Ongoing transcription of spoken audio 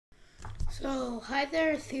So, hi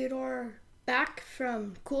there, Theodore, back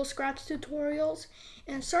from Cool Scratch Tutorials,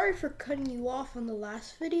 and sorry for cutting you off on the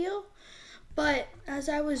last video, but as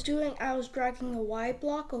I was dragging a Y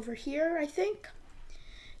block over here, I think.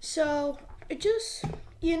 So, it's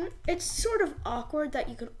sort of awkward that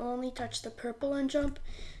you can only touch the purple and jump,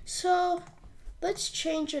 so let's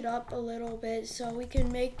change it up a little bit so we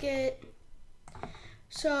can make it,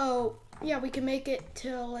 we can make it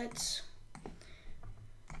till it's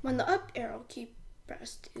when the up arrow keep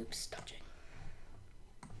pressed. Oops, touching.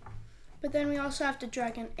 But then we also have to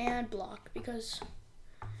drag an and block, because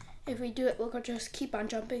if we do it, we'll just keep on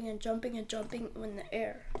jumping and jumping and jumping in the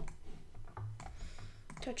air.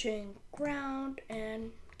 Touching ground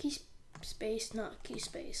and key space, not key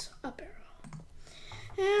space, up arrow.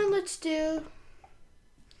 And let's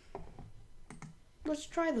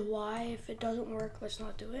try the Y. If it doesn't work, let's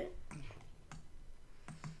not do it.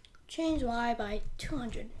 Change Y by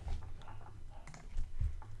 200.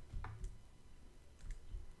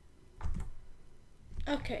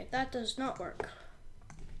 Okay, that does not work.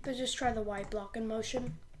 Let's just try the Y block in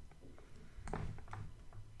motion.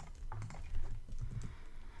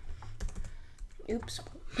 Oops,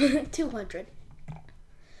 200.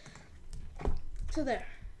 So there.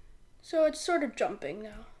 So it's sort of jumping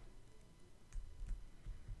now.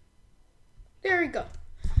 There we go.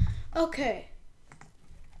 Okay.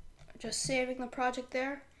 Just saving the project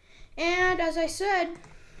there. And as I said,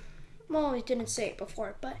 well, we didn't say it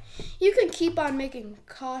before, but you can keep on making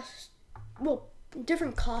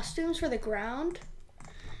different costumes for the ground.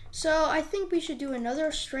 So I think we should do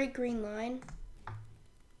another straight green line.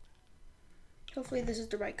 Hopefully this is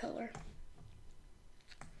the right color.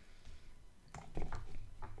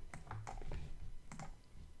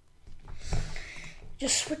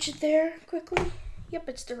 Just switch it there quickly. Yep,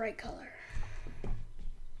 it's the right color.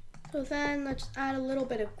 So then let's add a little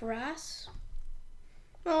bit of grass.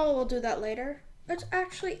 Oh, we'll do that later. Let's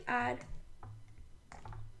actually add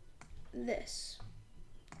this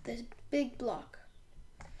big block.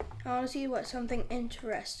 I want to see what something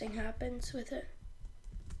interesting happens with it.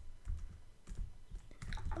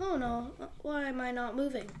 Oh no, why am I not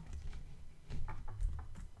moving?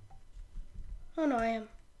 Oh no, I am.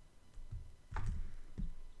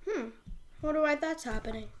 Wonder why that's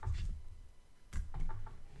happening.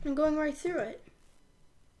 I'm going right through it.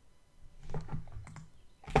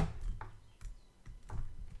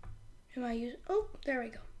 Am I using? Oh, there we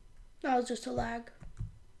go. That was just a lag.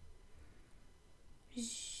 I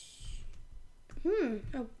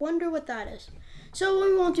wonder what that is. So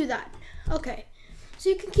we won't do that. Okay. So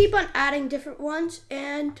you can keep on adding different ones,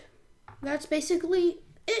 and that's basically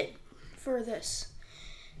it for this.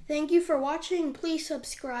 Thank you for watching. Please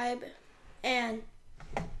subscribe, and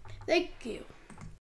thank you.